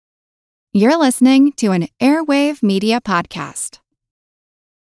You're listening to an Airwave Media Podcast.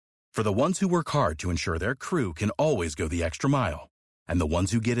 For the ones who work hard to ensure their crew can always go the extra mile, and the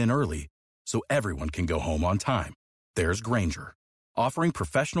ones who get in early so everyone can go home on time, there's Grainger, offering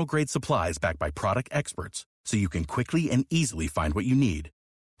professional-grade supplies backed by product experts so you can quickly and easily find what you need.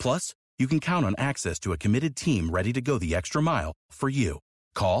 Plus, you can count on access to a committed team ready to go the extra mile for you.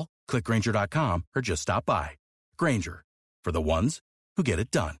 Call, click Grainger.com, or just stop by. Grainger, for the ones who get it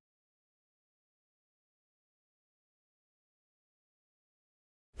done.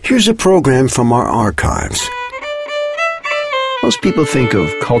 Here's a program from our archives. Most people think of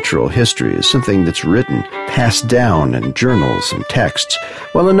cultural history as something that's written, passed down in journals and texts,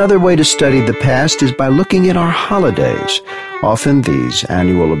 while another way to study the past is by looking at our holidays. Often these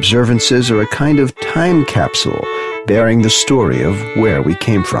annual observances are a kind of time capsule bearing the story of where we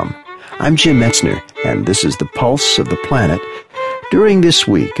came from. I'm Jim Metzner, and this is the Pulse of the Planet. During this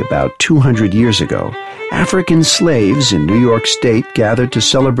week, about 200 years ago, African slaves in New York State gathered to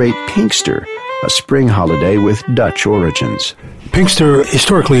celebrate Pinkster, a spring holiday with Dutch origins. Pinkster,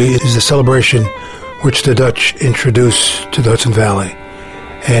 historically, is a celebration which the Dutch introduced to the Hudson Valley,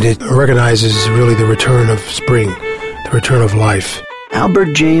 and it recognizes really the return of spring, the return of life.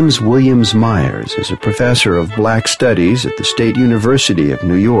 Albert James Williams Myers is a professor of Black Studies at the State University of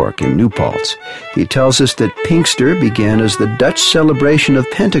New York in New Paltz. He tells us that Pinkster began as the Dutch celebration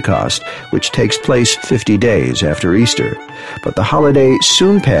of Pentecost, which takes place 50 days after Easter. But the holiday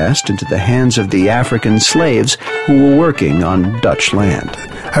soon passed into the hands of the African slaves who were working on Dutch land.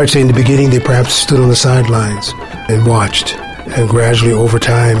 I would say in the beginning they perhaps stood on the sidelines and watched, and gradually over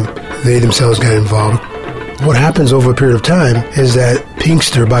time they themselves got involved. What happens over a period of time is that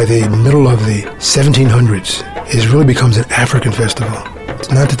Pinkster, by the middle of the 1700s, really becomes an African festival.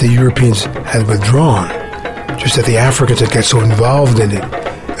 It's not that the Europeans had withdrawn, just that the Africans had got so involved in it.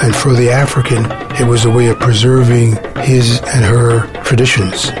 And for the African, it was a way of preserving his and her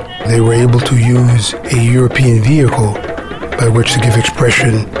traditions. They were able to use a European vehicle by which to give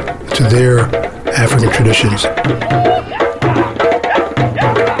expression to their African traditions.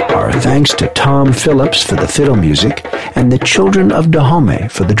 Our thanks to Tom Phillips for the fiddle music and the Children of Dahomey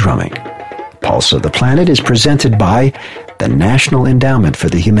for the drumming. Pulse of the Planet is presented by the National Endowment for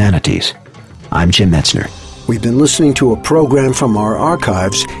the Humanities. I'm Jim Metzner. We've been listening to a program from our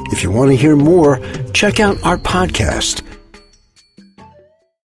archives. If you want to hear more, check out our podcast.